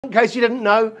In case you didn't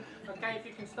know. Okay, if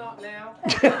you can start now.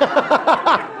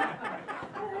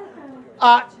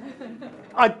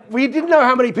 We didn't know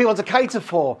how many people to cater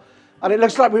for, and it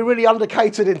looks like we're really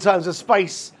under-catered in terms of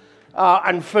space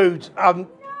and food, and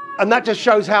that just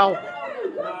shows how...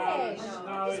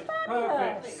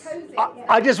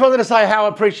 I just wanted to say how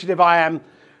appreciative I am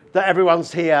that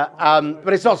everyone's here,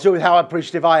 but it's not to do with how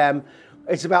appreciative I am.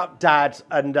 It's about Dad,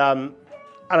 and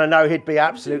I know he'd be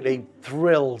absolutely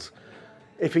thrilled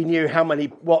if he knew how many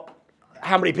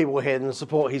people were here and the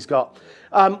support he's got.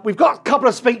 We've got a couple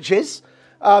of speeches.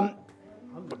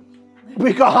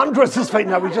 We've got hundreds of speeches.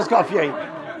 No, we've just got a few.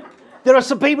 There are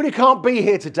some people who can't be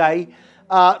here today,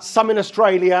 some in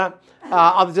Australia,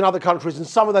 others in other countries, and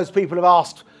some of those people have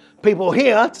asked people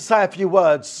here to say a few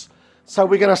words. So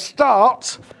we're going to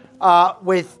start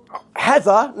with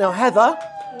Heather. Now, Heather.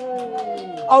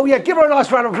 Oh, yeah, give her a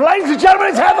nice round of applause. Ladies and gentlemen,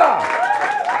 it's Heather.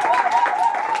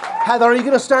 Heather, are you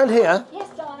going to stand here? Yes,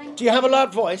 darling. Do you have a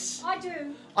loud voice? I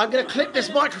do. I'm going to clip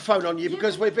this microphone on you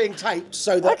because we're being taped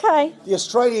so that the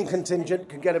Australian contingent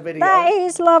can get a video. That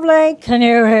is lovely. Can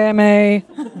you hear me?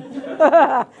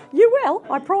 You will,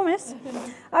 I promise.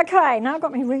 Okay, now I've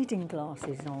got my reading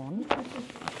glasses on.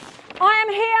 I am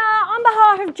here on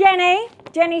behalf of Jenny.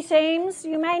 Jenny Seams.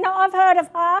 You may not have heard of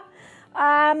her,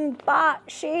 but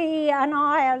she and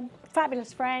I are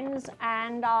fabulous friends,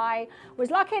 and I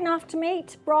was lucky enough to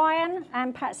meet Brian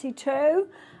and Patsy too.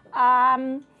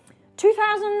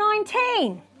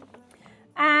 2019,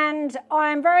 and I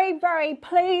am very, very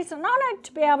pleased and honoured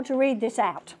to be able to read this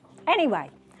out.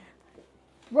 Anyway,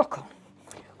 rock on.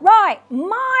 Right,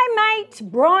 my mate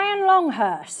Brian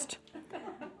Longhurst,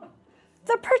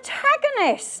 the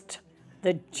protagonist,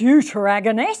 the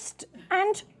deuteragonist,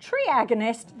 and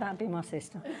triagonist, that'd be my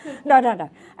sister. No.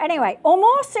 Anyway, or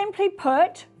more simply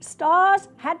put, stars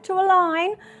had to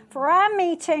align for our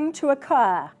meeting to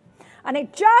occur. And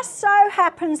it just so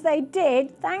happens they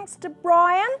did, thanks to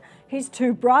Brian, his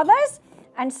two brothers,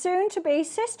 and soon-to-be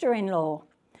sister-in-law.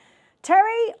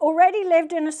 Terry already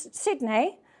lived in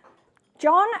Sydney.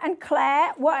 John and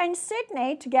Claire were in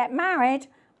Sydney to get married,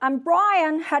 and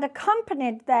Brian had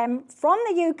accompanied them from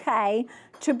the UK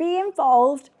to be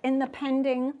involved in the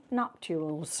pending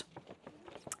nuptials.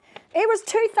 It was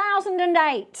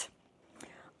 2008.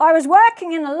 I was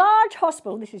working in a large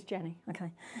hospital. This is Jenny,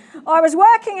 okay. I was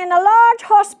working in a large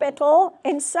hospital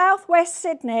in southwest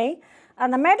Sydney,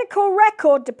 and the medical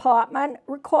record department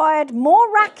required more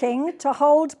racking to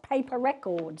hold paper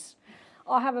records.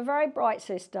 I have a very bright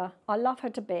sister. I love her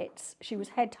to bits. She was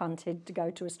headhunted to go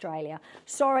to Australia.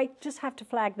 Sorry, just have to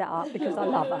flag that up because I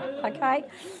love her, okay?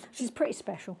 She's pretty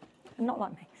special, not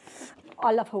like me.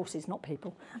 I love horses, not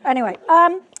people. Anyway,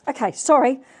 okay,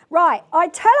 sorry. Right, I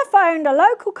telephoned a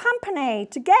local company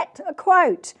to get a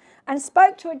quote and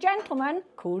spoke to a gentleman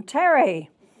called Terry.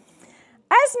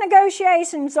 As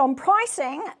negotiations on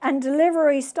pricing and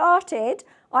delivery started,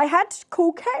 I had to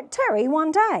call Terry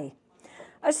one day.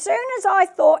 As soon as I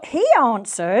thought he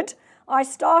answered, I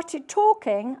started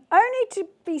talking, only to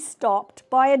be stopped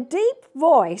by a deep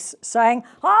voice saying,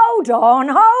 hold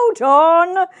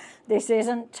on, this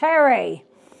isn't Terry.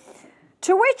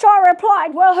 To which I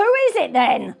replied, well, who is it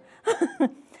then?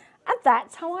 And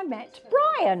that's how I met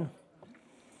Brian.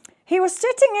 He was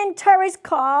sitting in Terry's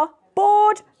car,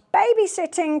 bored,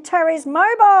 babysitting Terry's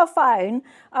mobile phone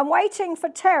and waiting for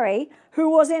Terry, who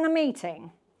was in a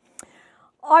meeting.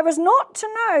 I was not to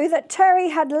know that Terry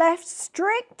had left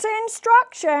strict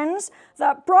instructions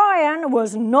that Brian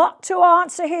was not to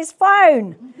answer his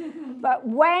phone. But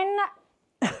when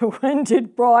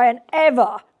did Brian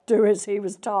ever do as he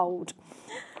was told?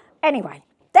 Anyway,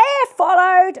 there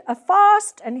followed a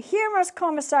fast and humorous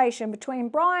conversation between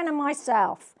Brian and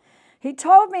myself. He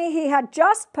told me he had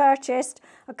just purchased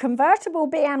a convertible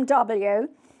BMW,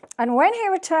 and when he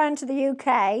returned to the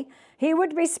UK, he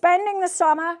would be spending the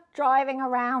summer driving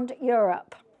around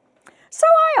Europe. So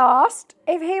I asked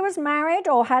if he was married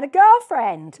or had a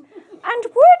girlfriend, and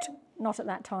would... Not at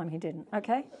that time, he didn't,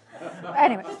 okay?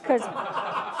 Anyway, because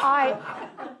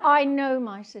I know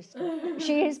my sister.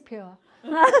 She is pure.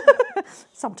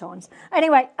 Sometimes.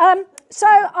 Anyway, so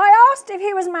I asked if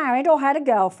he was married or had a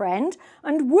girlfriend,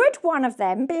 and would one of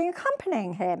them be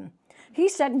accompanying him? He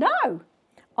said, no,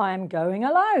 I am going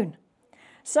alone.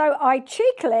 So I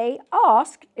cheekily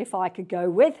asked if I could go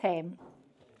with him.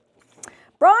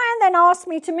 Brian then asked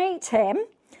me to meet him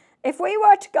if we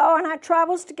were to go on our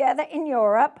travels together in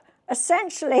Europe,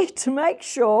 essentially to make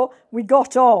sure we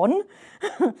got on,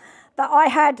 that I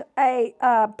had a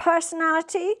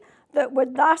personality that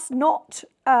would thus not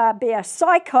be a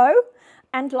psycho,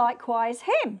 and likewise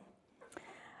him.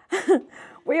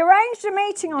 We arranged a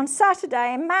meeting on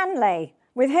Saturday in Manly,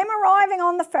 with him arriving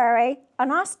on the ferry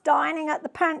and us dining at the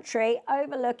pantry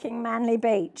overlooking Manly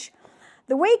Beach.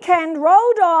 The weekend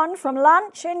rolled on from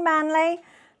lunch in Manly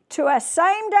to a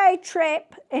same-day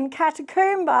trip in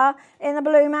Katakumba in the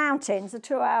Blue Mountains, a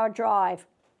 2-hour drive.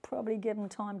 Probably give them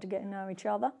time to get to know each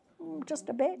other, just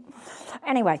a bit.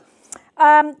 Anyway,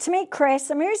 to meet Chris,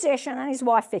 a musician, and his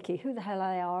wife Vicky. Who the hell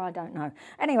they are, I don't know.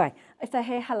 Anyway, if they're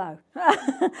here, hello.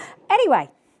 Anyway,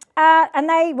 and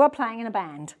they were playing in a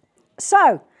band.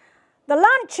 So, the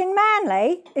lunch in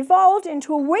Manly evolved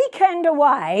into a weekend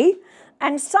away,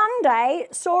 and Sunday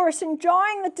saw us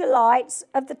enjoying the delights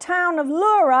of the town of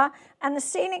Lura and the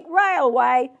scenic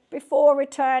railway before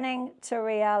returning to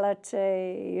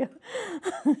reality.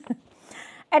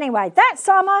 Anyway, that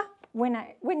summer,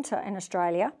 winter in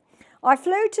Australia, I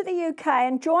flew to the UK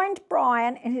and joined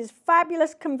Brian in his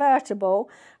fabulous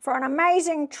convertible for an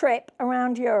amazing trip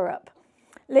around Europe.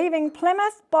 Leaving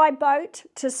Plymouth by boat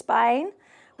to Spain,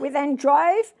 we then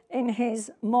drove in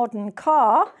his modern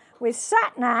car with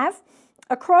sat-nav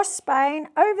across Spain,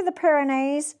 over the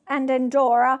Pyrenees and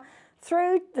Andorra,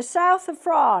 through the south of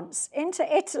France, into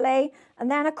Italy, and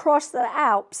then across the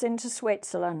Alps into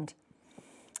Switzerland.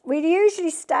 We'd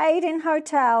usually stayed in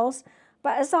hotels,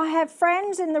 but as I had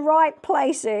friends in the right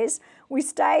places, we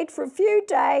stayed for a few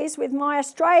days with my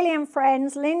Australian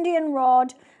friends Lindy and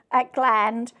Rod at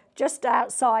Gland, just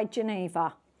outside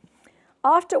Geneva.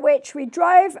 After which we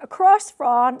drove across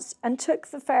France and took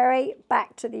the ferry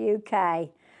back to the UK.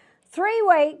 3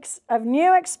 weeks of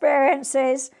new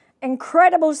experiences,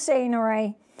 incredible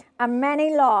scenery, and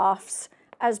many laughs,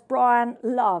 as Brian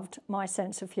loved my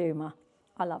sense of humour.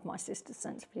 I love my sister's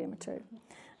sense of humour too.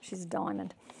 She's a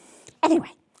diamond.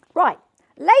 Anyway, right.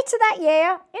 Later that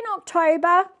year, in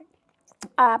October,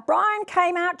 Brian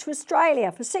came out to Australia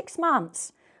for 6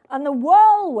 months, and the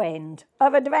whirlwind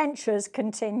of adventures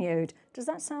continued. Does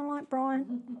that sound like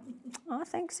Brian? I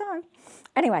think so.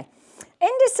 Anyway, in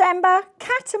December,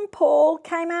 Kat and Paul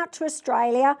came out to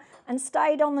Australia and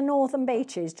stayed on the northern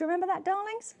beaches. Do you remember that,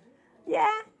 darlings?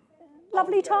 Yeah?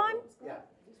 Lovely time? Yeah.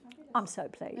 I'm so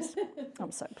pleased.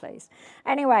 I'm so pleased.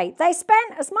 Anyway, they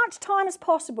spent as much time as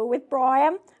possible with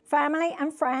Brian, family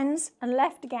and friends, and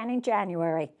left again in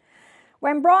January.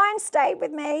 When Brian stayed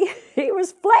with me, he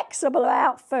was flexible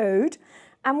about food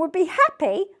and would be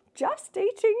happy just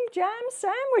eating jam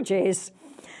sandwiches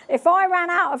if I ran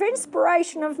out of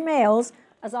inspiration of meals,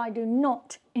 as I do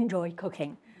not enjoy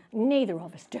cooking. Neither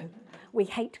of us do. We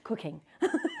hate cooking.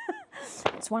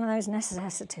 It's one of those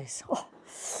necessities. Oh.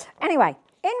 Anyway,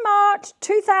 in March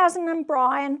 2000 and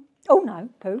Brian, oh no,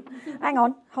 Pooh, hang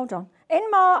on, hold on. In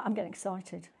March, I'm getting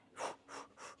excited.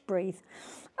 Breathe.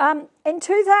 In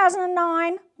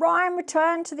 2009, Brian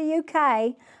returned to the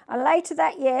UK, and later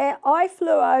that year, I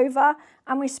flew over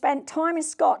and we spent time in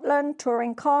Scotland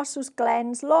touring castles,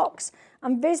 glens, lochs,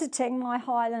 and visiting my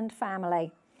Highland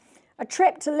family. A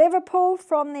trip to Liverpool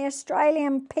from the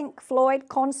Australian Pink Floyd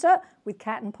concert with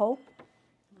Kat and Paul.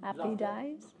 Happy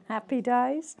days, happy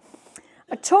days.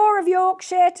 A tour of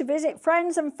Yorkshire to visit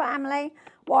friends and family.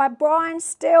 While Brian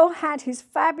still had his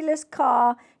fabulous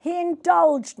car, he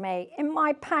indulged me in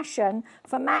my passion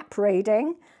for map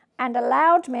reading and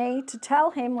allowed me to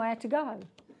tell him where to go.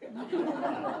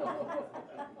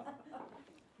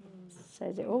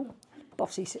 Says it all.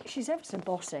 Bossy, she's ever so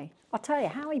bossy. I'll tell you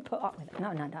how he put up with it.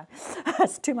 No.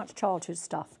 That's too much childhood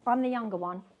stuff. I'm the younger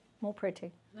one, more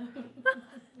pretty.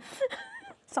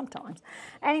 Sometimes.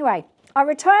 Anyway, I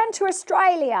returned to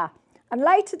Australia, and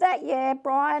later that year,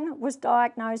 Brian was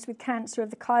diagnosed with cancer of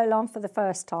the colon for the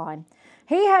first time.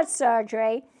 He had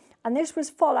surgery, and this was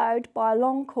followed by a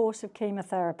long course of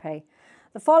chemotherapy.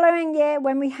 The following year,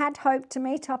 when we had hoped to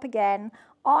meet up again,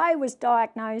 I was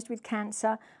diagnosed with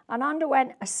cancer and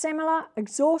underwent a similar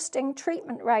exhausting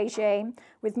treatment regime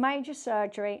with major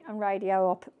surgery and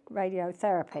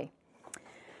radiotherapy.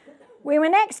 We were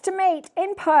next to meet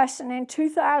in person in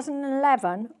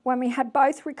 2011 when we had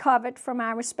both recovered from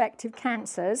our respective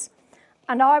cancers,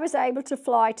 and I was able to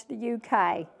fly to the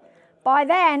UK. By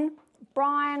then,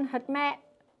 Brian had met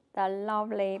the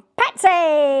lovely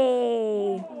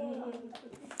Patsy.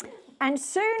 And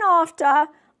soon after,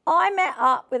 I met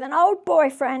up with an old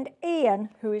boyfriend, Ian,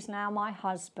 who is now my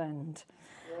husband.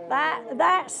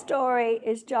 That story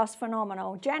is just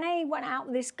phenomenal. Jenny went out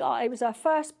with this guy. It was her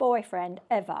first boyfriend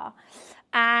ever.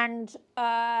 And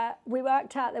we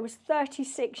worked out there was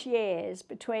 36 years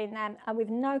between them and with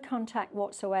no contact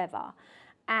whatsoever.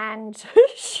 And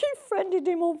she friended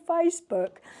him on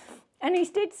Facebook. And he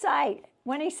did say,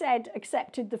 when he said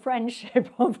accepted the friendship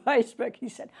on Facebook, he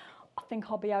said, I think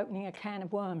I'll be opening a can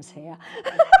of worms here.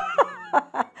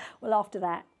 Well, after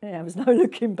that, there was no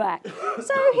looking back.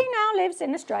 So he now lives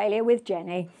in Australia with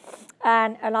Jenny.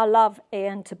 And I love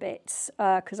Ian to bits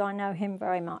because I know him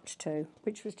very much too,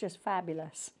 which was just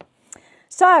fabulous.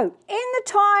 So in the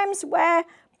times where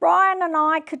Brian and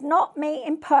I could not meet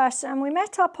in person, we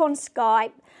met up on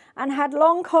Skype and had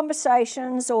long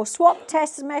conversations or swapped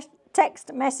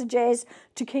text messages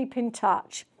to keep in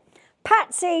touch.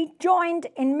 Patsy joined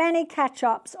in many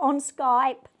catch-ups on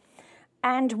Skype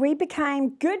and we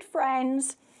became good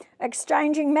friends,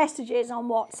 exchanging messages on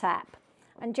WhatsApp.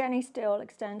 And Jenny still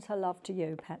extends her love to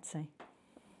you, Patsy.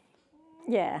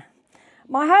 Yeah.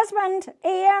 My husband,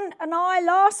 Ian, and I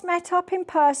last met up in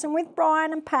person with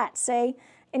Brian and Patsy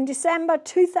in December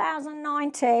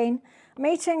 2019,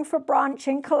 meeting for brunch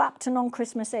in Clapton on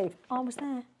Christmas Eve. I was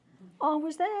there. I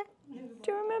was there.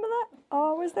 Do you remember that?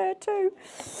 I was there too.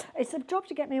 It's a job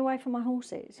to get me away from my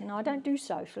horses. You know, I don't do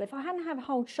social. If I hadn't had a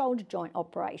whole shoulder joint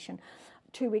operation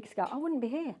 2 weeks ago, I wouldn't be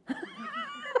here.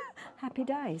 Happy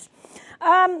days.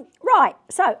 Right,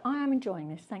 so I am enjoying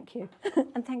this, thank you.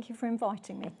 And thank you for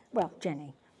inviting me. Well,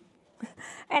 Jenny.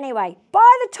 Anyway,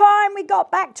 by the time we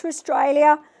got back to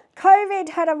Australia, COVID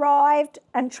had arrived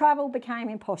and travel became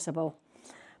impossible.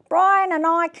 Brian and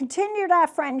I continued our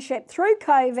friendship through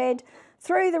COVID,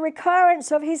 through the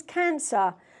recurrence of his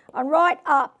cancer, and right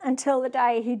up until the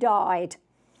day he died.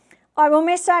 I will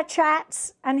miss our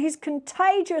chats and his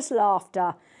contagious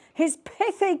laughter, his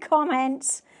pithy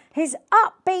comments, his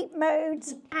upbeat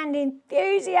moods and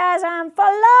enthusiasm for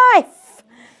life.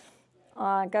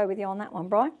 I'll go with you on that one,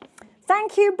 Brian.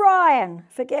 Thank you, Brian,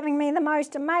 for giving me the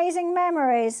most amazing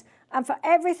memories and for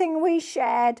everything we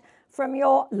shared from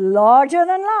your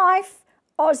larger-than-life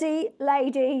Aussie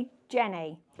lady,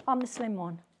 Jenny. I'm the slim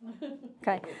one.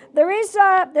 Okay.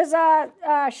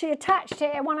 She attached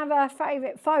here one of her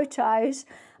favourite photos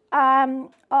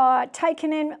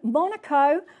taken in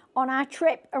Monaco on our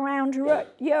trip around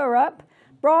Europe.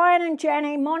 Brian and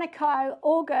Jenny, Monaco,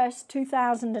 August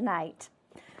 2008.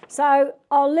 So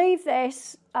I'll leave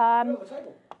this.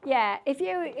 Yeah, if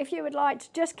you would like to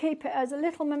just keep it as a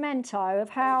little memento of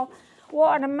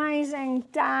what an amazing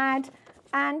dad.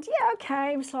 And yeah,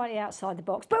 okay, he was slightly outside the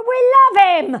box, but we love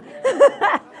him.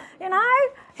 You know,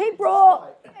 he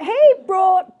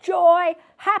brought joy,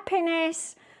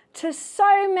 happiness to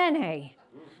so many.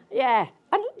 Yeah,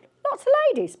 and lots of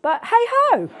ladies, but hey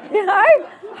ho, you know,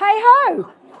 hey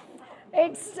ho.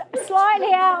 It's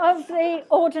slightly out of the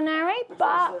ordinary,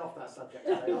 but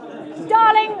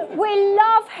darling, we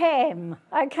love him,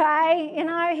 okay? You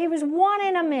know, he was 1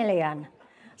 in a million.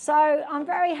 So I'm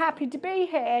very happy to be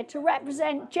here to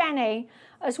represent Jenny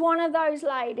as one of those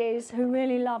ladies who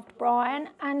really loved Brian,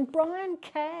 and Brian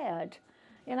cared.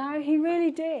 You know, he really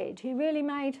did. He really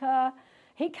made her,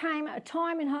 he came at a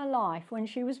time in her life when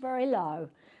she was very low,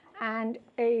 and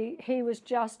he was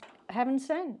just heaven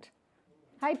sent.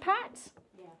 Hey, Pats?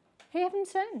 Yeah. He heaven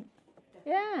sent.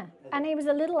 Yeah. And he was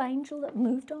a little angel that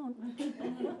moved on.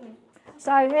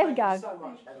 So there we go. So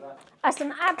much, that's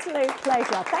an absolute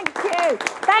pleasure. Thank you.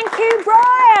 Thank you,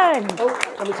 Brian.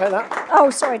 Oh, let me take that.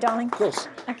 Oh, sorry, darling. Of course.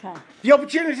 Okay. The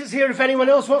opportunity is here if anyone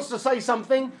else wants to say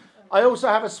something. I also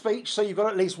have a speech, so you've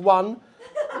got at least one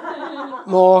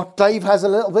more. Dave has a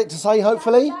little bit to say,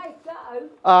 hopefully. Dave,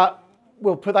 go.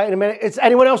 We'll put that in a minute. Does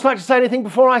anyone else like to say anything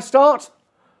before I start?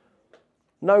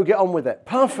 No, get on with it.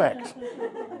 Perfect.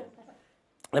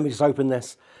 Let me just open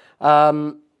this.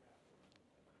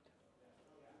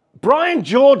 Brian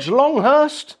George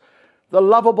Longhurst, the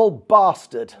lovable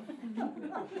bastard.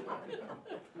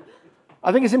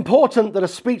 I think it's important that a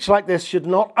speech like this should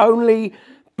not only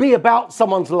be about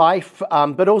someone's life,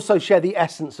 but also share the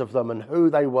essence of them and who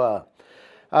they were.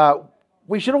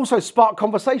 We should also spark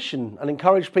conversation and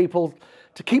encourage people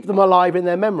to keep them alive in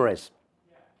their memories.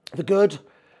 The good,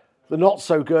 the not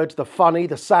so good, the funny,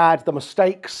 the sad, the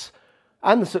mistakes,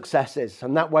 and the successes.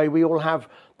 And that way we all have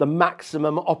the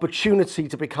maximum opportunity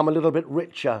to become a little bit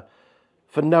richer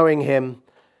for knowing him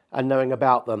and knowing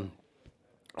about them.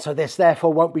 So this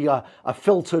therefore won't be a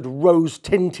filtered,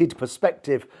 rose-tinted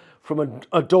perspective from an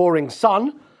adoring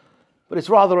son, but it's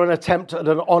rather an attempt at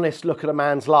an honest look at a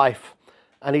man's life.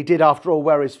 And he did, after all,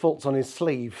 wear his faults on his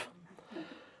sleeve.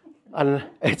 And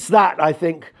it's that, I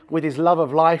think, with his love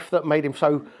of life that made him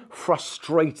so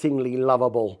frustratingly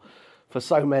lovable for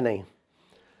so many.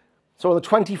 So on the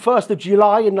 21st of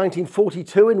July in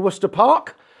 1942 in Worcester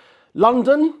Park,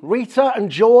 London, Rita and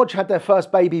George had their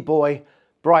first baby boy,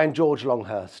 Brian George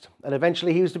Longhurst. And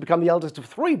eventually he was to become the eldest of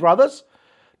 3 brothers,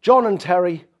 John and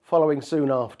Terry following soon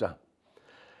after.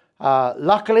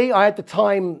 Luckily, I had the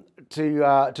time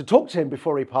to talk to him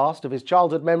before he passed of his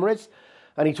childhood memories.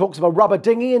 And he talks of a rubber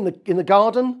dinghy in the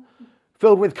garden,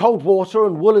 filled with cold water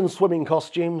and woolen swimming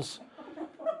costumes.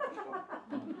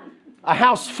 A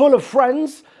house full of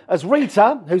friends, as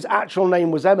Rita, whose actual name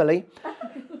was Emily,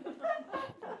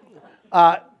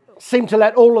 seemed to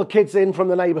let all the kids in from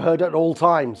the neighbourhood at all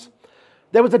times.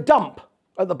 There was a dump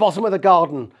at the bottom of the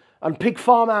garden and Pig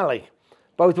Farm Alley,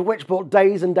 both of which brought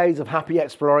days and days of happy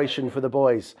exploration for the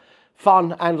boys,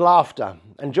 fun and laughter.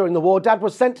 And during the war, Dad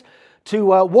was sent to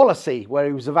Wallasey, where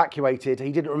he was evacuated.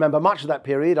 He didn't remember much of that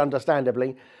period,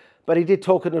 understandably, but he did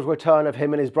talk in his return of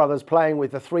him and his brothers playing with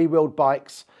the three-wheeled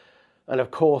bikes and, of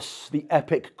course, the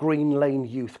epic Green Lane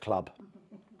Youth Club.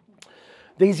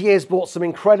 These years brought some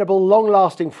incredible,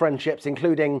 long-lasting friendships,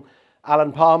 including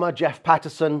Alan Palmer, Jeff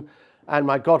Patterson, and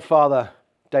my godfather,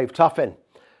 Dave Tuffin.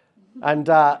 And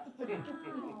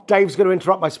Dave's going to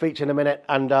interrupt my speech in a minute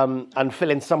and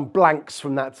fill in some blanks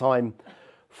from that time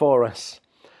for us.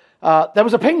 There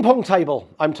was a ping pong table,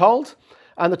 I'm told,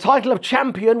 and the title of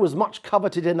champion was much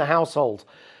coveted in the household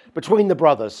between the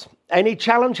brothers. Any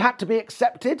challenge had to be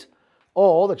accepted,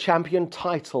 or the champion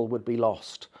title would be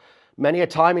lost. Many a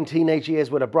time in teenage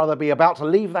years would a brother be about to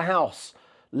leave the house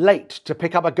late to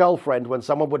pick up a girlfriend when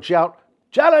someone would shout,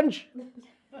 "Challenge!"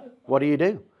 What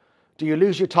do? Do you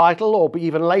lose your title or be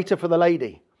even later for the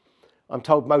lady? I'm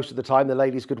told most of the time the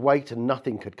ladies could wait and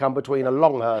nothing could come between a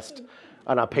Longhurst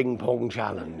and a ping pong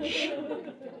challenge.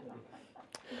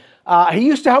 He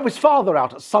used to help his father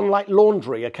out at Sunlight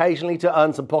Laundry occasionally to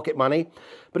earn some pocket money,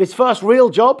 but his first real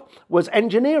job was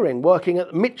engineering, working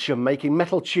at Mitcham making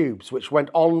metal tubes, which went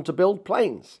on to build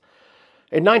planes.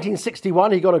 In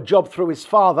 1961, he got a job through his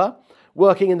father,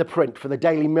 working in the print for the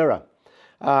Daily Mirror.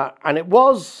 And it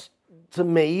was, to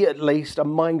me at least, a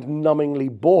mind-numbingly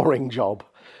boring job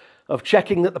of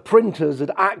checking that the printers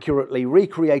had accurately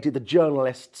recreated the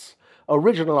journalist's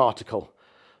original article,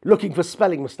 looking for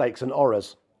spelling mistakes and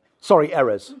errors.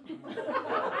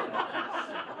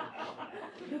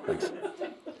 Thanks.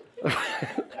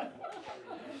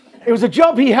 It was a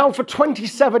job he held for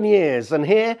 27 years, and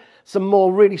here some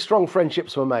more really strong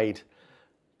friendships were made.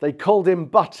 They called him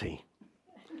Butty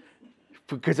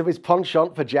because of his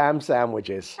penchant for jam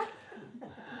sandwiches,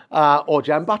 or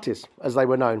jam butties, as they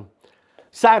were known.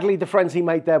 Sadly, the friends he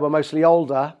made there were mostly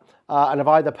older and have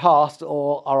either passed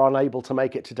or are unable to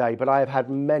make it today, but I have had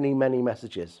many, many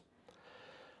messages.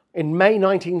 In May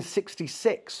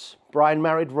 1966, Brian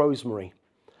married Rosemary,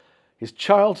 his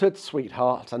childhood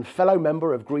sweetheart and fellow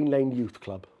member of Green Lane Youth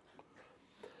Club.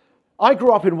 I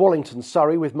grew up in Wallington,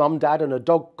 Surrey, with mum, dad and a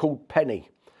dog called Penny.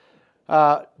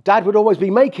 Dad would always be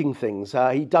making things.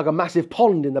 He dug a massive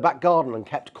pond in the back garden and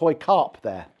kept koi carp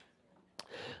there.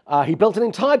 He built an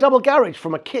entire double garage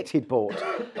from a kit he'd bought.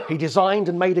 He designed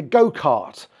and made a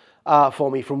go-kart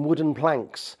for me from wooden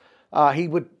planks. He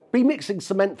would be mixing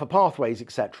cement for pathways,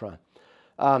 etc.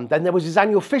 Then there was his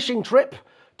annual fishing trip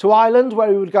to Ireland,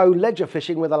 where he would go ledger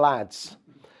fishing with the lads.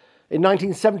 In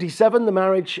 1977, the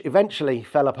marriage eventually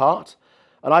fell apart,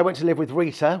 and I went to live with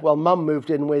Rita, while Mum moved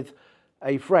in with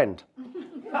a friend.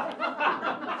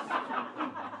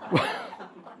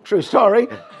 True story.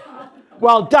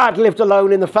 While Dad lived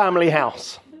alone in the family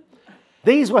house.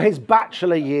 These were his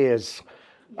bachelor years,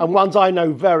 and ones I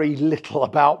know very little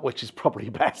about, which is probably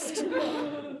best.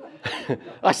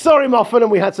 I saw him often,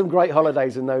 and we had some great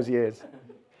holidays in those years.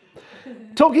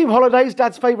 Talking of holidays,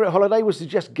 Dad's favourite holiday was to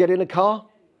just get in a car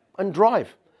and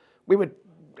drive. We would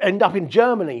end up in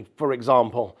Germany, for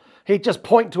example. He'd just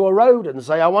point to a road and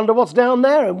say, "I wonder what's down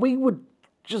there," and we would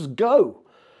just go.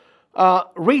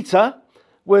 Rita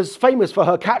was famous for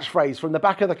her catchphrase from the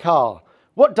back of the car.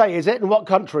 "What day is it and what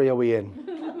country are we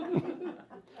in?"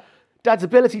 Dad's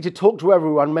ability to talk to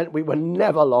everyone meant we were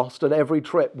never lost, and every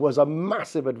trip was a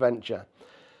massive adventure.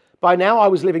 By now, I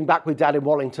was living back with Dad in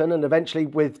Wallington and eventually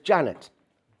with Janet,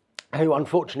 who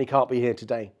unfortunately can't be here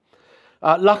today.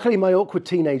 Luckily, my awkward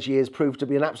teenage years proved to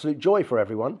be an absolute joy for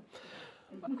everyone,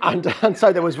 and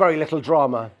so there was very little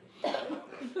drama.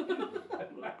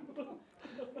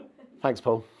 Thanks,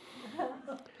 Paul.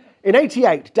 In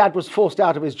 '88, Dad was forced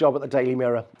out of his job at the Daily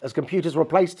Mirror as computers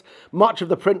replaced much of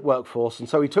the print workforce, and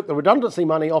so he took the redundancy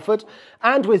money offered,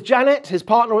 and with Janet, his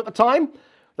partner at the time,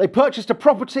 they purchased a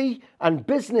property and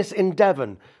business in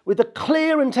Devon with the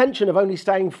clear intention of only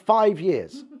staying 5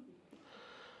 years.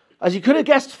 As you could have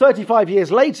guessed, 35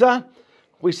 years later,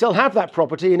 we still have that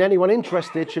property, and anyone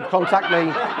interested should contact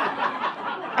me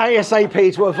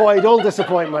ASAP to avoid all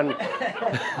disappointment.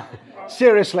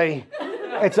 Seriously,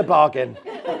 it's a bargain.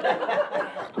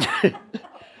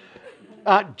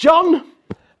 John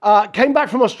came back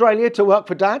from Australia to work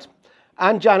for Dad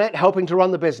and Janet, helping to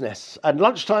run the business. And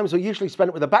lunchtimes were usually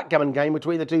spent with a backgammon game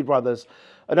between the two brothers.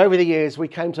 And over the years, we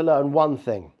came to learn one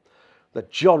thing.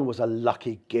 that John was a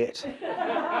lucky git.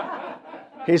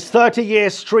 His 30-year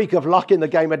streak of luck in the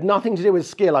game had nothing to do with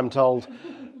skill, I'm told.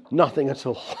 Nothing at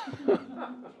all.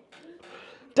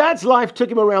 Dad's life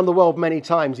took him around the world many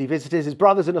times. He visited his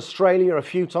brothers in Australia a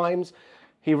few times.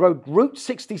 He rode Route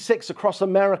 66 across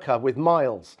America with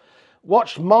Miles.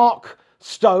 Watched Mark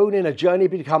Stone in a journey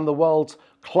to become the world's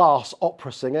class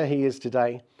opera singer he is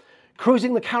today.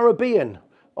 Cruising the Caribbean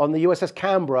on the USS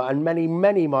Canberra and many,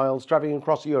 many miles travelling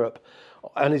across Europe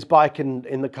on his bike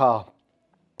in the car.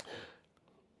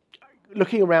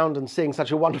 Looking around and seeing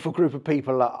such a wonderful group of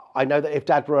people, I know that if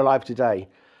Dad were alive today,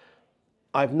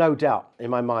 I've no doubt in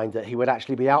my mind that he would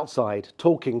actually be outside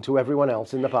talking to everyone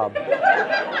else in the pub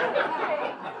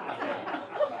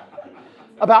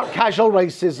about casual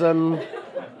racism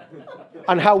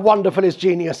and how wonderful his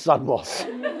genius son was.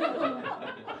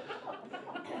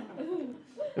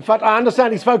 In fact, I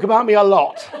understand he spoke about me a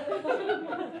lot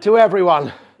to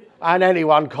everyone and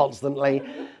anyone constantly.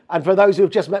 And for those who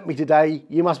have just met me today,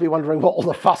 you must be wondering what all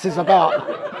the fuss is about.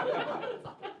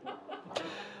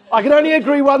 I can only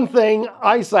agree one thing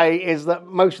I say is that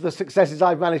most of the successes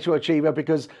I've managed to achieve are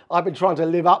because I've been trying to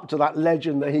live up to that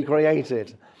legend that he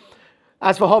created.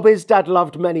 As for hobbies, Dad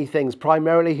loved many things.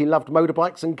 Primarily, he loved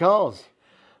motorbikes and cars.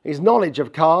 His knowledge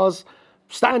of cars,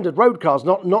 standard road cars,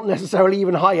 not necessarily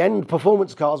even high-end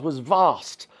performance cars, was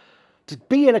vast. To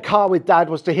be in a car with Dad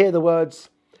was to hear the words,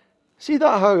 "See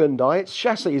that Hyundai? Its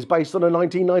chassis is based on a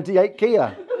 1998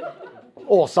 Kia."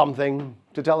 Or something.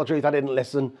 To tell the truth, I didn't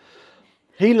listen.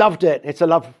 He loved it. It's a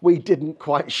love we didn't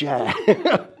quite share.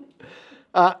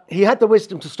 He had the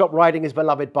wisdom to stop riding his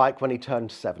beloved bike when he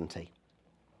turned 70.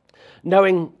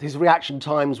 Knowing his reaction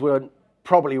times were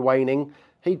probably waning,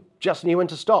 he just knew when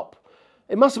to stop.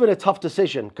 It must have been a tough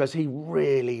decision because he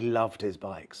really loved his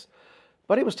bikes.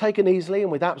 But it was taken easily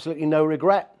and with absolutely no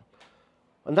regret.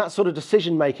 And that sort of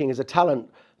decision-making is a talent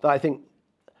that I think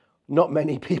not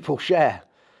many people share.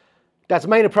 Dad's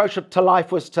main approach to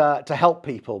life was to help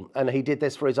people, and he did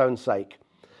this for his own sake.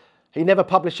 He never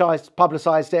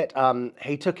publicised it.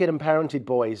 He took in and parented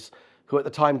boys who at the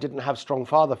time didn't have strong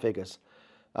father figures.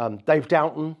 Dave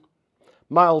Downton,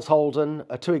 Miles Holden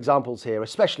are two examples here,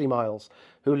 especially Miles,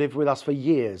 who lived with us for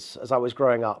years as I was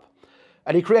growing up.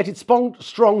 And he created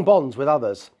strong bonds with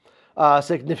others. A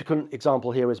significant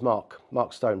example here is Mark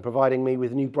Stone, providing me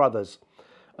with new brothers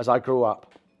as I grew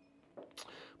up.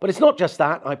 But it's not just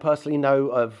that. I personally know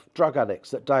of drug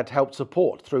addicts that Dad helped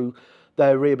support through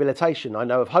their rehabilitation. I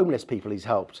know of homeless people he's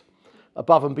helped,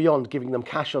 above and beyond giving them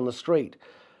cash on the street.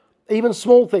 Even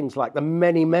small things like the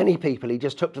many, many people he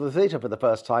just took to the theatre for the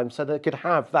first time so they could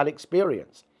have that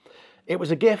experience. It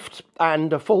was a gift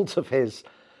and a fault of his.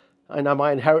 I know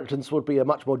my inheritance would be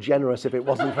much more generous if it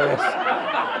wasn't for this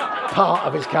part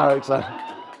of his character.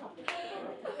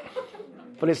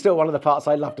 But it's still one of the parts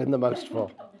I loved him the most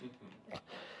for.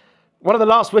 One of the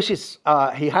last wishes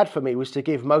he had for me was to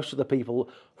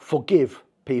forgive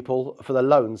people for the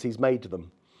loans he's made to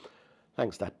them.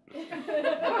 Thanks, Dad.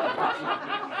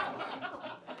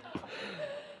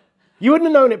 You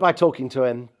wouldn't have known it by talking to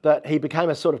him, but he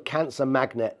became a sort of cancer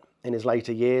magnet in his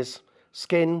later years.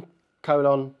 Skin,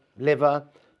 colon, liver,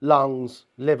 lungs,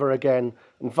 liver again,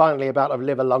 and finally a bout of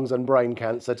liver, lungs and brain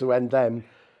cancer to end them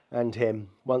and him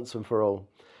once and for all.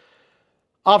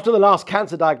 After the last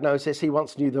cancer diagnosis, he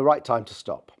once knew the right time to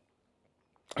stop.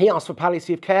 He asked for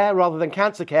palliative care rather than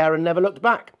cancer care and never looked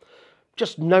back.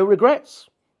 Just no regrets.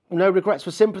 No regrets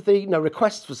for sympathy, no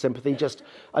requests for sympathy, just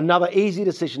another easy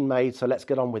decision made, so let's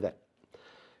get on with it.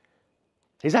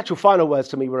 His actual final words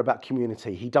to me were about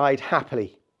community. He died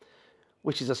happily,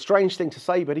 which is a strange thing to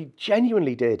say, but he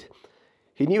genuinely did.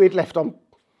 He knew he'd left on...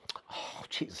 Oh,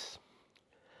 Jesus.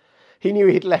 He knew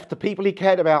he'd left the people he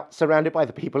cared about surrounded by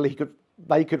the people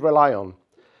they could rely on.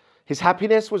 His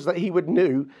happiness was that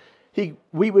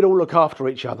we would all look after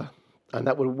each other and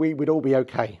that we would all be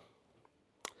okay.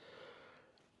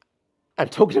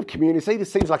 And talking of community,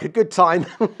 this seems like a good time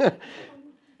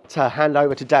to hand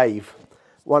over to Dave,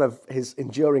 one of his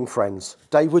enduring friends.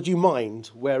 Dave, would you mind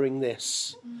wearing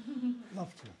this?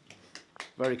 Love to.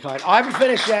 Very kind. I haven't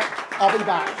finished yet. I'll be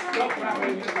back.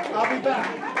 I'll be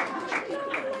back.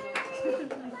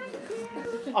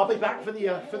 I'll be back for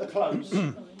the close.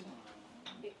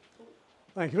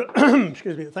 Thank you.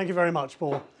 Excuse me. Thank you very much,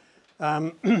 Paul.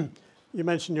 You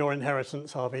mentioned your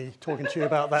inheritance. I'll be talking to you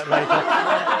about that later.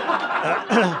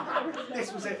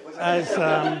 This was it, was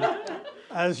it?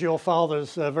 As your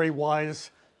father's very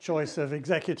wise choice of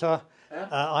executor,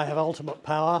 I have ultimate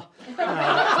power.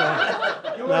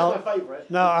 You're my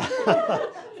favourite. Now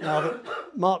that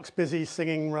Mark's busy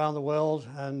singing around the world,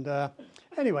 and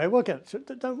anyway, we'll get to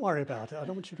it. Don't worry about it. I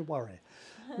don't want you to worry.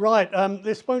 Right,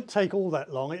 this won't take all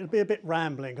that long. It'll be a bit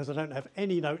rambling because I don't have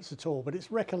any notes at all, but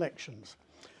it's recollections.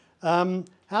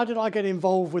 How did I get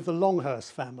involved with the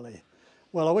Longhurst family?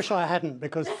 Well, I wish I hadn't,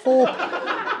 because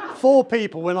four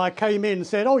people when I came in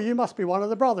said, "Oh, you must be one of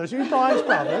the brothers. You're Brian's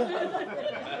brother."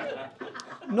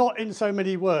 Not in so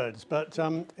many words, but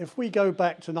if we go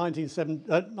back to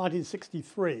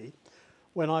 1963,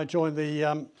 when I joined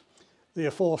the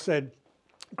aforesaid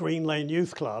Green Lane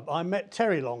Youth Club, I met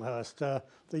Terry Longhurst, the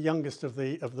youngest of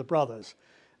the brothers,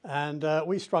 and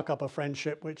we struck up a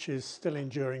friendship which is still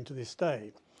enduring to this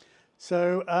day.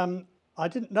 So I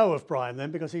didn't know of Brian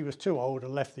then because he was too old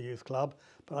and left the youth club,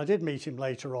 but I did meet him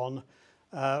later on,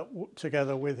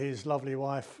 together with his lovely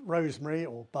wife Rosemary,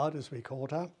 or Bud as we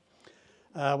called her,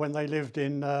 when they lived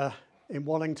in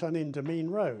Wallington in Demesne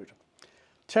Road.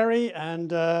 Terry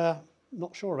and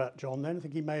not sure about John then. I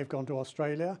think he may have gone to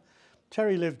Australia.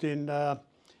 Terry lived in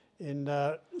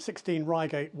 16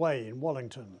 Reigate Way in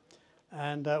Wallington,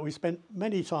 and we spent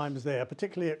many times there,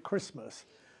 particularly at Christmas,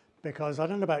 because I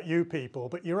don't know about you people,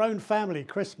 but your own family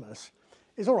Christmas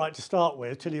is all right to start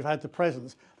with till you've had the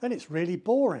presents. Then it's really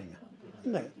boring,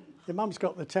 isn't it? Your mum's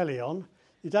got the telly on,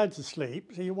 your dad's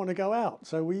asleep, so you want to go out.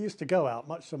 So we used to go out,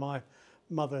 much to my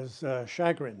mother's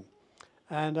chagrin.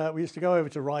 And we used to go over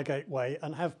to Reigate Way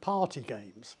and have party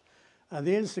games. And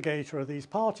the instigator of these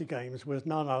party games was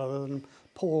none other than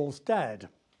Paul's dad.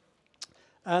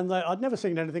 And I'd never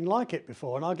seen anything like it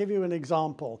before. And I'll give you an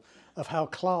example of how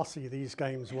classy these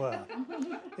games were.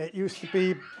 It used to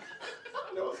be...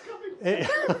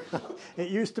 It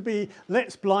used to be,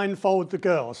 let's blindfold the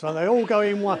girls. So they all go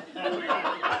in one...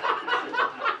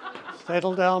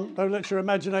 Settle down, don't let your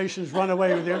imaginations run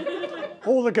away with you.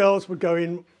 All the girls would go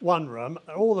in one room,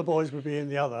 and all the boys would be in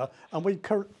the other, and we'd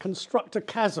construct a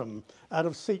chasm out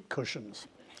of seat cushions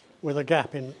with a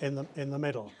gap in the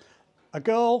middle. A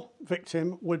girl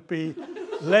victim would be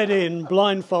led in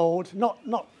blindfold,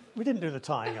 we didn't do the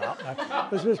tying up, no.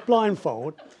 It was just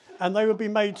blindfold, and they would be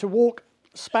made to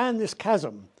span this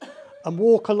chasm and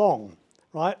walk along,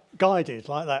 right, guided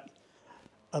like that.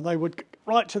 And they would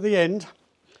right to the end,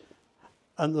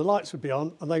 and the lights would be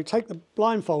on, and they'd take the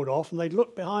blindfold off and they'd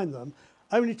look behind them,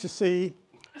 only to see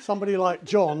somebody like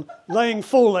John laying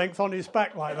full length on his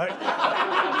back like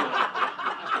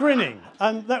that, grinning.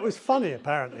 And that was funny,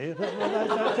 apparently.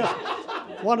 Just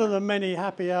one of the many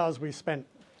happy hours we spent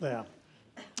there.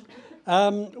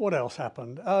 What else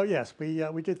happened? Oh, yes,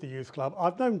 we did the youth club.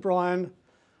 I've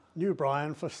knew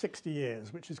Brian for 60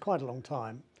 years, which is quite a long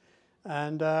time.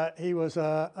 And he was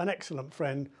an excellent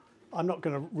friend. I'm not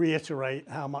going to reiterate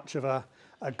how much of a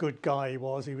good guy he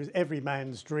was. He was every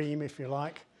man's dream, if you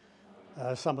like.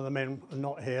 Some of the men are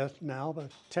not here now,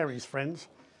 but Terry's friends.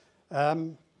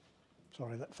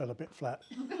 Sorry, that fell a bit flat.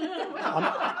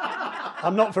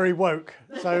 I'm not very woke,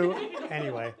 so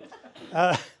anyway.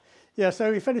 Yeah,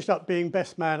 so he finished up being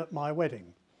best man at my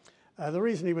wedding. The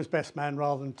reason he was best man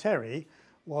rather than Terry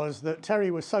was that Terry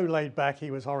was so laid back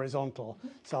he was horizontal,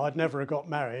 so I'd never have got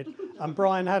married, and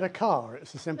Brian had a car.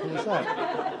 It's as simple as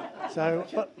that. So,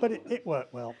 but it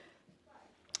worked well.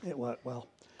 It worked well.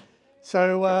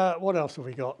 So what else have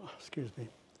we got? Excuse me.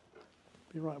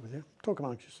 Be right with you. Talk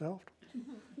amongst yourself.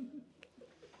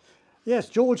 Yes,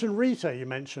 George and Rita, you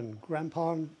mentioned,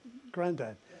 Grandpa and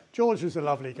Granddad. George was a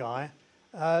lovely guy,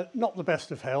 not the best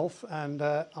of health, and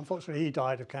unfortunately he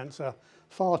died of cancer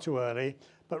far too early.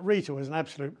 But Rita was an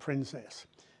absolute princess.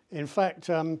 In fact,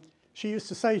 she used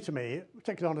to say to me,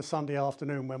 particularly on a Sunday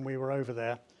afternoon when we were over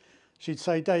there, she'd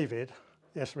say, "David,"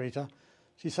 yes, Rita,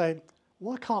 she'd say,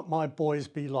 "Why can't my boys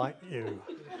be like you?"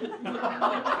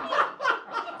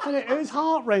 And it was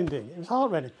heartrending. It was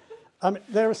heartrending.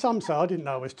 There are some say, I didn't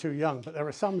know I was too young, but there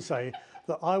are some say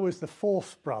that I was the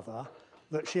fourth brother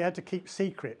that she had to keep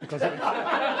secret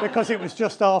because it was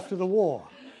just after the war.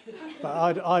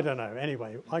 But I don't know.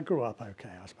 Anyway, I grew up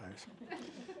okay, I suppose.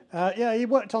 Yeah, he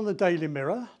worked on the Daily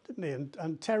Mirror, didn't he?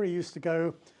 And Terry used to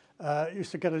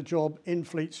get a job in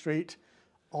Fleet Street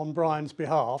on Brian's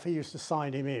behalf. He used to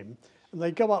sign him in. And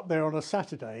they'd go up there on a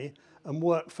Saturday and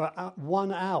work for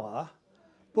 1 hour,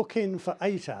 book in for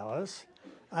 8 hours,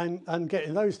 and get,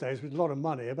 in those days, with a lot of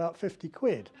money, about 50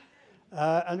 quid.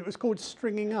 And it was called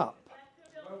stringing up.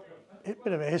 A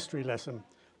bit of a history lesson.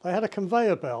 They had a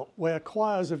conveyor belt where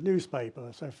choirs of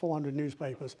newspapers, so 400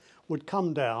 newspapers, would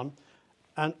come down,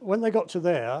 and when they got to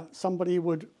there, somebody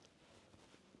would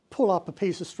pull up a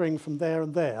piece of string from there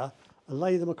and there and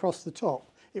lay them across the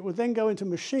top. It would then go into a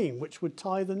machine which would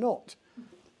tie the knot,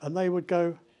 and they would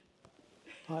go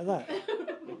like that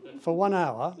for 1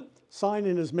 hour, sign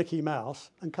in as Mickey Mouse,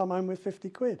 and come home with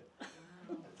 50 quid.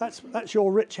 That's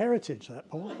your rich heritage, that,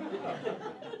 Paul.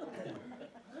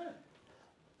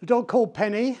 The dog called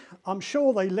Penny. I'm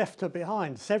sure they left her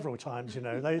behind several times, you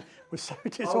know. They were so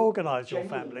disorganised, your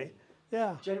family.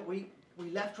 Yeah. We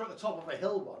left her at the top of a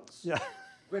hill once. Yeah.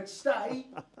 We had to stay,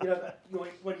 you know,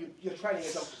 when you're training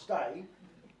a dog to stay.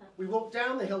 We walked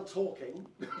down the hill talking,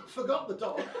 forgot the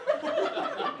dog.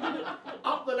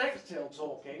 Up the next hill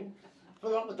talking,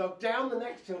 forgot the dog. Down the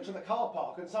next hill to the car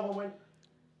park, and someone went,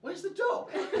 "Where's the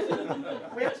dog?"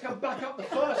 We had to come back up the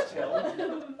first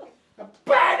hill.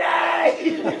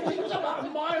 Benny! She was about a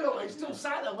mile away, still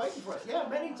sat there waiting for us. Yeah,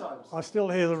 many times. I still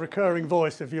hear the recurring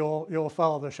voice of your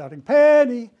father shouting,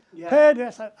 "Penny, Yeah. Penny."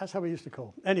 That's how we used to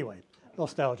call. Anyway,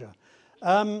 nostalgia.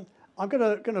 I'm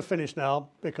gonna finish now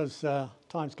because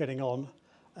time's getting on,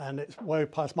 and it's way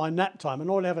past my nap time. I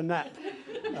normally have a nap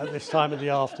at this time of the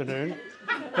afternoon,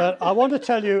 but I want to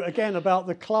tell you again about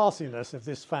the classiness of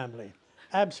this family.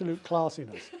 Absolute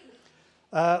classiness.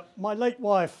 My late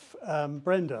wife,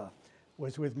 Brenda,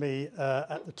 was with me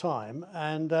at the time,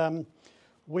 and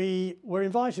we were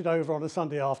invited over on a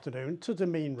Sunday afternoon to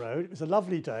Demesne Road. It was a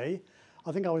lovely day.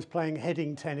 I think I was playing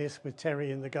heading tennis with Terry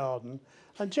in the garden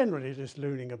and generally just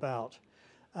looning about.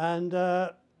 And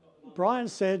Brian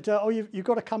said, "Oh, you've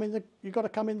got to come in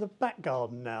the back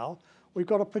garden now. We've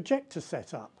got a projector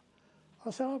set up."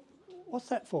 I said, "Oh, what's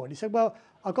that for?" And he said, "Well,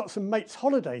 I've got some mates'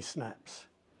 holiday snaps."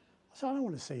 I said, "I don't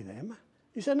want to see them."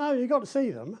 He said, "No, you've got to see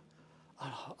them."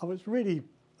 I was really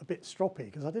a bit stroppy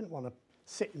because I didn't want to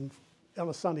sit on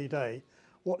a sunny day,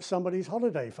 watch somebody's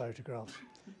holiday photographs.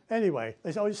 Anyway,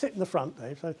 they said, "Oh, you sit in the front,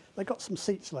 Dave." So they got some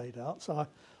seats laid out. So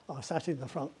I sat in the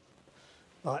front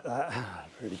like that,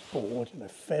 really bored,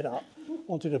 fed up,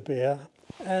 wanted a beer.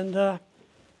 And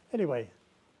anyway,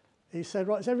 he said,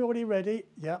 "Right, is everybody ready?"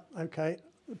 "Yeah, okay."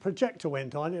 The projector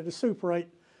went on. He had a Super 8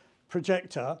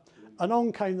 projector. And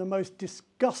on came the most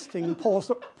disgusting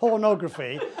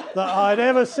pornography that I'd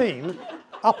ever seen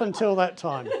up until that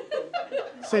time,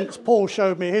 since Paul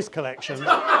showed me his collection.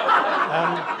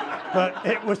 But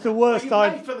it was the worst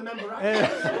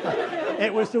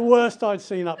it was the worst I'd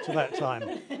seen up to that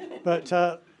time. But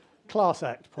class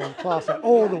act, Paul, class act,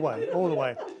 all the way, all the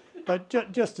way. But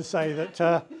just to say that,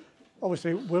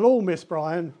 obviously, we'll all miss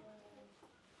Brian.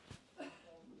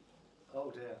 Oh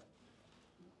dear.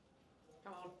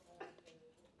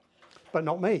 But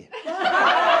not me.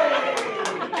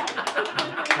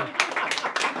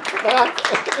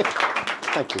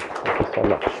 Thank you so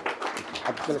much.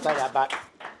 I'm just going to take that back.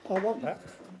 I want that.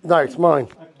 No, it's mine.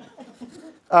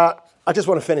 I just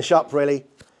want to finish up, really.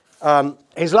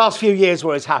 His last few years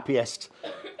were his happiest.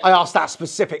 I asked that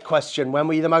specific question. When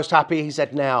were you the most happy? He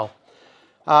said now.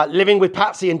 Living with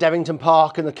Patsy in Devington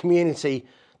Park and the community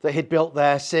that he'd built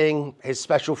there, seeing his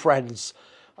special friends,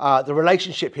 the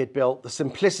relationship he'd built, the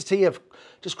simplicity of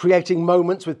just creating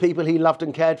moments with people he loved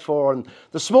and cared for, and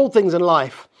the small things in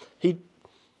life. He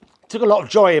took a lot of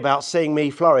joy about seeing me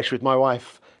flourish with my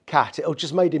wife, Kat. It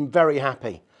just made him very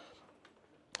happy.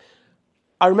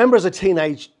 I remember as a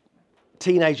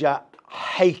teenager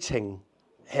hating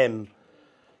him.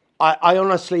 I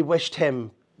honestly wished him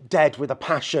dead with a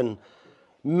passion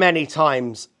many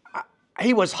times.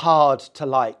 He was hard to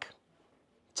like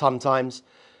sometimes.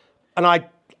 And I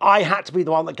had to be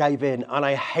the one that gave in, and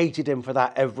I hated him for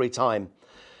that every time.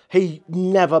 He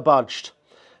never budged.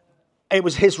 It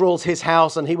was his rules, his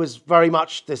house, and he was very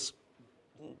much this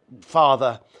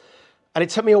father. And it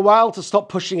took me a while to stop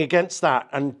pushing against that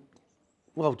and,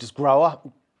 well, just grow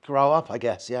up, I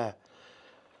guess, yeah.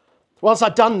 Once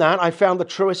I'd done that, I found the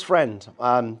truest friend.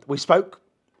 We spoke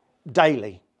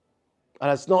daily.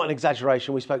 And it's not an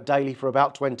exaggeration, we spoke daily for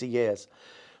about 20 years.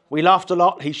 We laughed a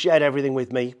lot. He shared everything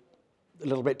with me. A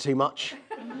little bit too much,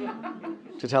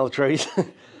 to tell the truth.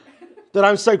 That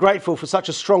I'm so grateful for such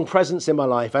a strong presence in my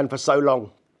life and for so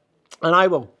long. And I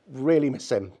will really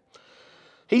miss him.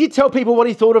 He did tell people what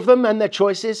he thought of them and their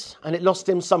choices, and it lost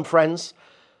him some friends.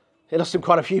 It lost him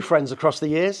quite a few friends across the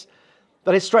years,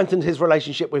 but it strengthened his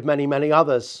relationship with many, many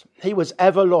others. He was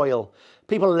ever loyal.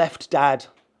 People left Dad.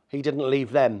 He didn't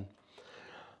leave them.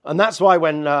 And that's why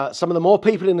when some of the more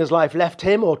people in his life left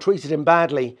him or treated him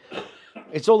badly,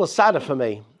 it's all the sadder for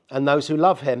me and those who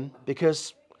love him,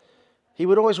 because he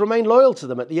would always remain loyal to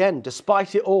them at the end,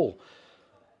 despite it all.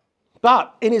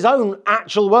 But in his own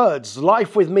actual words,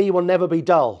 life with me will never be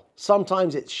dull.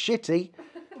 Sometimes it's shitty,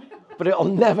 but it'll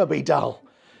never be dull.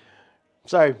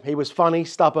 So he was funny,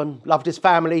 stubborn, loved his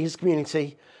family, his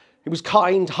community. He was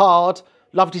kind, hard,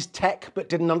 loved his tech, but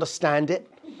didn't understand it.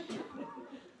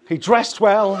 He dressed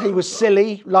well, he was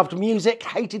silly, loved music,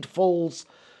 hated fools,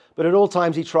 but at all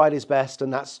times he tried his best,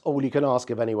 and that's all you can ask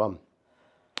of anyone.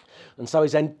 And so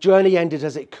his journey ended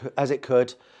as it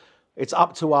could. It's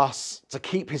up to us to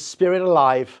keep his spirit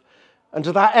alive And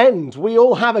to that end, we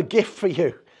all have a gift for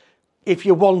you, if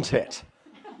you want it.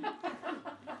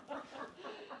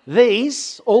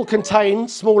 These all contain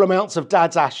small amounts of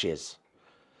Dad's ashes.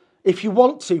 If you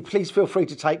want to, please feel free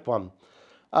to take one.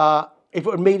 If it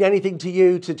would mean anything to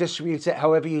you to distribute it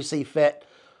however you see fit,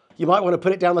 you might want to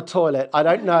put it down the toilet. I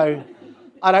don't know.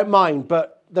 I don't mind,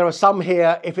 but there are some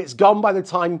here. If it's gone by the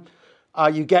time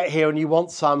you get here and you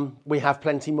want some, we have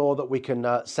plenty more that we can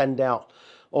send out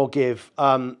or give.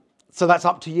 So that's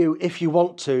up to you if you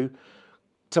want to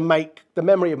make the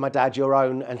memory of my dad your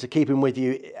own and to keep him with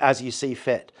you as you see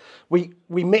fit. We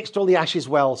mixed all the ashes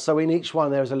well, so in each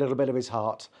one there's a little bit of his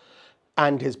heart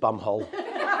and his bumhole.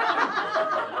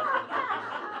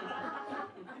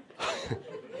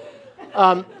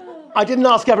 I didn't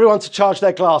ask everyone to charge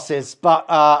their glasses,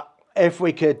 but if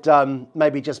we could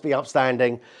maybe just be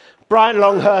upstanding. Brian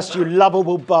Longhurst, you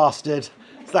lovable bastard.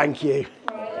 Thank you.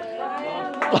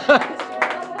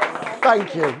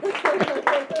 Thank you.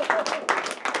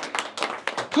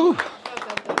 Whew.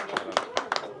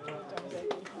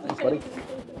 Thanks, buddy.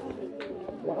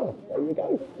 Wow, there you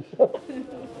go.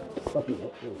 Thank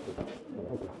you.